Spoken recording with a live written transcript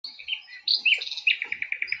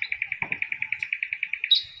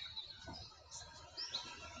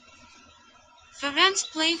Farense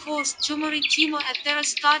play host to Maritimo at their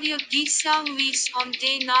Estadio di San Luis on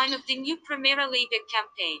day 9 of the new Primera Liga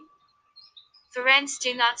campaign. Farense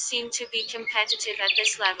do not seem to be competitive at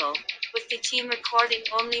this level, with the team recording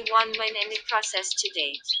only one win in the process to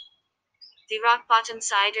date. The rock-bottom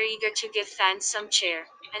side are eager to give fans some cheer,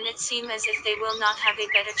 and it seems as if they will not have a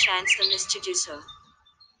better chance than this to do so.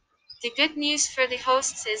 The good news for the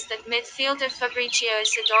hosts is that midfielder Fabrizio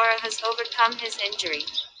Isidoro has overcome his injury.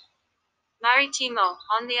 Maritimo,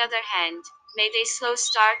 on the other hand, made a slow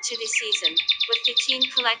start to the season, with the team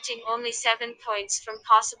collecting only 7 points from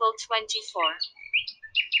possible 24.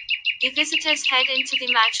 The visitors head into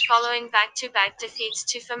the match following back-to-back defeats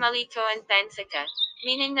to Famalicão and Benfica,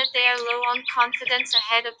 meaning that they are low on confidence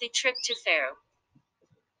ahead of the trip to Faro.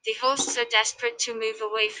 The hosts are desperate to move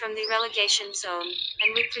away from the relegation zone,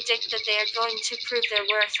 and we predict that they are going to prove their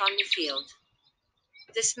worth on the field.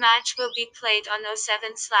 This match will be played on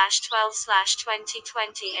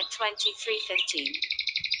 07/12/2020 at 23:15.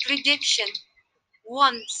 Prediction: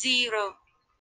 1-0.